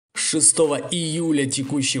6 июля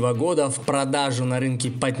текущего года в продажу на рынке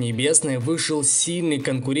Поднебесной вышел сильный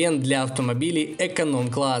конкурент для автомобилей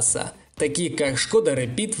эконом-класса, таких как Skoda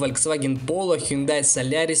Rapid, Volkswagen Polo, Hyundai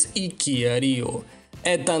Solaris и Kia Rio.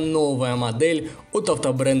 Это новая модель от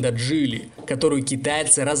автобренда Geely, которую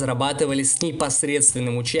китайцы разрабатывали с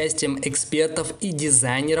непосредственным участием экспертов и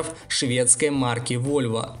дизайнеров шведской марки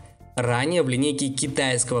Volvo. Ранее в линейке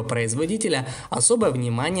китайского производителя особое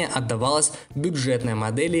внимание отдавалось бюджетной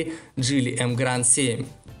модели Geely Emgrand 7,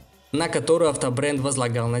 на которую автобренд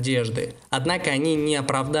возлагал надежды. Однако они не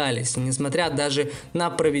оправдались, несмотря даже на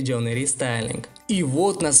проведенный рестайлинг. И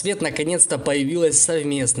вот на свет наконец-то появилось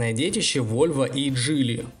совместное детище Volvo и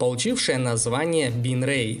Geely, получившее название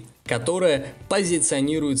Binray, которое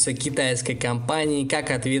позиционируется китайской компанией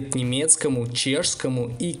как ответ немецкому,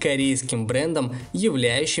 чешскому и корейским брендам,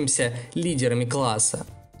 являющимся лидерами класса.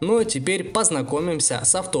 Ну а теперь познакомимся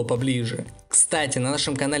с авто поближе. Кстати, на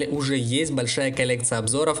нашем канале уже есть большая коллекция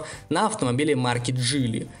обзоров на автомобили марки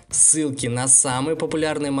Geely. Ссылки на самые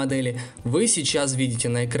популярные модели вы сейчас видите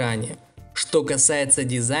на экране. Что касается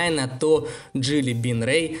дизайна, то Geely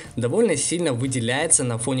Binray довольно сильно выделяется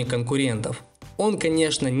на фоне конкурентов. Он,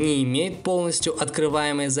 конечно, не имеет полностью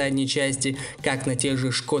открываемой задней части, как на тех же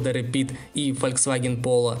Skoda Rapid и Volkswagen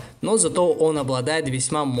Polo, но зато он обладает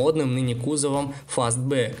весьма модным ныне кузовом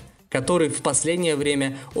Fastback, который в последнее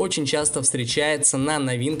время очень часто встречается на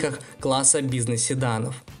новинках класса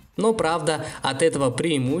бизнес-седанов. Но правда, от этого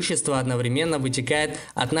преимущества одновременно вытекает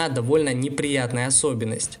одна довольно неприятная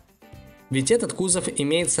особенность. Ведь этот кузов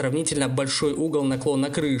имеет сравнительно большой угол наклона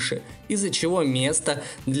крыши, из-за чего места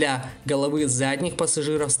для головы задних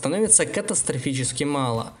пассажиров становится катастрофически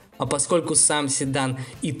мало. А поскольку сам седан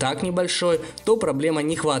и так небольшой, то проблема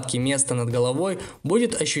нехватки места над головой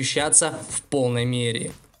будет ощущаться в полной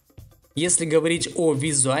мере. Если говорить о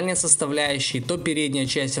визуальной составляющей, то передняя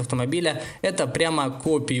часть автомобиля – это прямо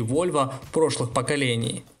копии Volvo прошлых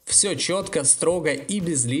поколений. Все четко, строго и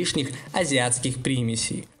без лишних азиатских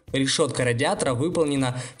примесей. Решетка радиатора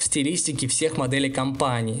выполнена в стилистике всех моделей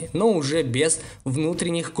компании, но уже без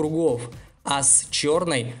внутренних кругов, а с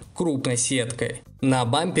черной крупной сеткой. На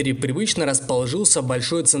бампере привычно расположился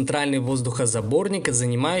большой центральный воздухозаборник,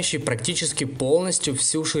 занимающий практически полностью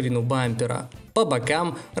всю ширину бампера. По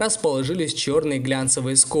бокам расположились черные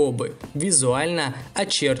глянцевые скобы, визуально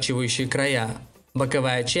очерчивающие края.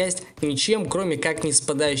 Боковая часть ничем, кроме как не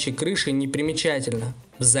спадающей крыши, не примечательна.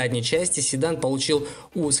 В задней части седан получил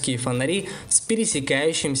узкие фонари с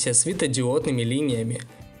пересекающимися светодиодными линиями,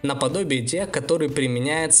 наподобие тех, которые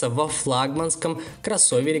применяются во флагманском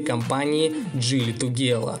кроссовере компании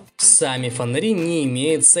Geely. Сами фонари не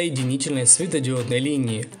имеют соединительной светодиодной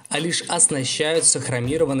линии, а лишь оснащаются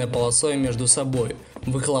хромированной полосой между собой.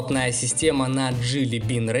 Выхлопная система на Geely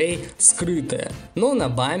Binray скрытая, но на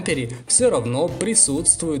бампере все равно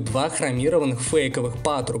присутствуют два хромированных фейковых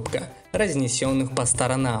патрубка, разнесенных по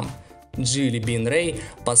сторонам. Geely Binray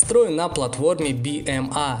построен на платформе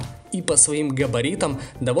BMA и по своим габаритам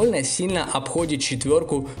довольно сильно обходит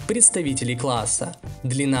четверку представителей класса.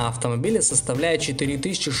 Длина автомобиля составляет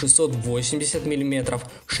 4680 мм,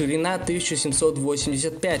 ширина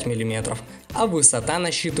 1785 мм, а высота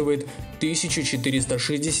насчитывает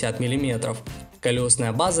 1460 мм.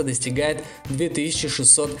 Колесная база достигает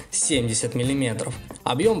 2670 мм.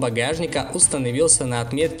 Объем багажника установился на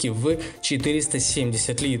отметке в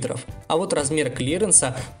 470 литров, а вот размер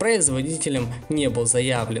клиренса производителем не был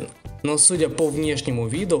заявлен. Но судя по внешнему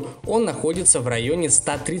виду, он находится в районе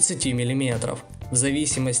 130 мм. В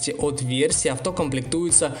зависимости от версии авто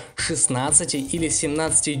комплектуется 16 или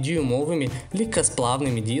 17 дюймовыми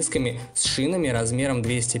легкосплавными дисками с шинами размером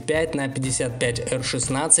 205 на 55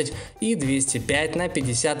 R16 и 205 на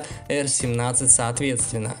 50 R17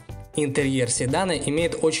 соответственно. Интерьер седана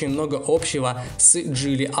имеет очень много общего с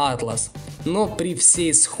Geely Atlas, но при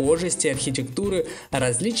всей схожести архитектуры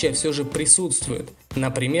различия все же присутствуют.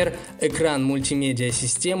 Например, экран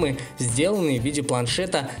мультимедиа-системы, сделанный в виде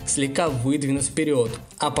планшета, слегка выдвинут вперед,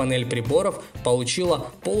 а панель приборов получила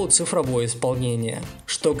полуцифровое исполнение.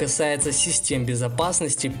 Что касается систем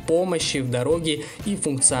безопасности, помощи в дороге и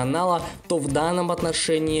функционала, то в данном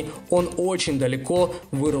отношении он очень далеко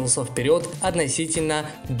вырвался вперед относительно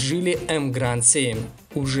Geely Emgrand 7.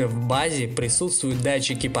 Уже в базе присутствуют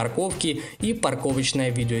датчики парковки и парковочная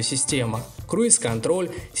видеосистема, круиз-контроль,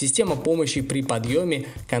 система помощи при подъеме,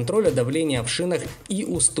 контроля давления в шинах и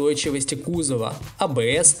устойчивости кузова,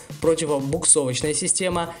 АБС, противобуксовочная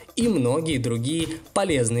система и многие другие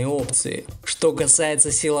полезные опции. Что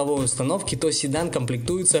касается силовой установки, то седан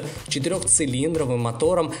комплектуется 4-цилиндровым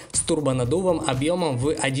мотором с турбонаддувом объемом в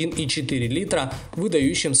 1,4 литра,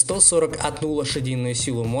 выдающим 141 лошадиную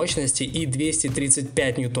силу мощности и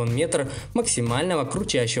 235 ньютон-метр максимального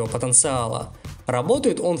крутящего потенциала.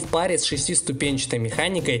 Работает он в паре с 6-ступенчатой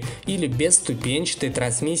механикой или бесступенчатой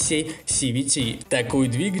трансмиссией CVT. Такой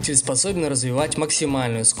двигатель способен развивать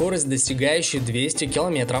максимальную скорость, достигающую 200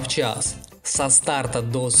 км в час. Со старта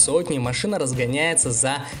до сотни машина разгоняется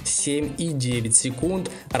за 7,9 секунд,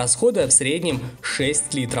 расходуя в среднем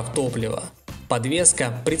 6 литров топлива.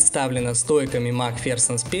 Подвеска представлена стойками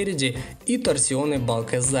Макферсон спереди и торсионной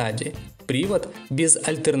балкой сзади. Привод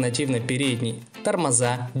безальтернативно передний,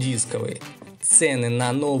 тормоза дисковые. Цены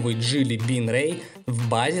на новый Geely Binray в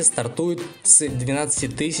базе стартуют с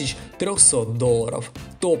 $12 300.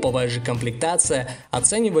 Топовая же комплектация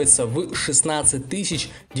оценивается в $16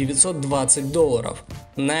 920.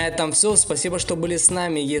 На этом все. Спасибо, что были с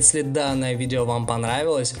нами. Если данное видео вам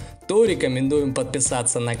понравилось, то рекомендуем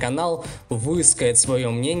подписаться на канал, высказать свое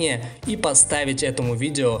мнение и поставить этому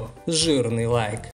видео жирный лайк.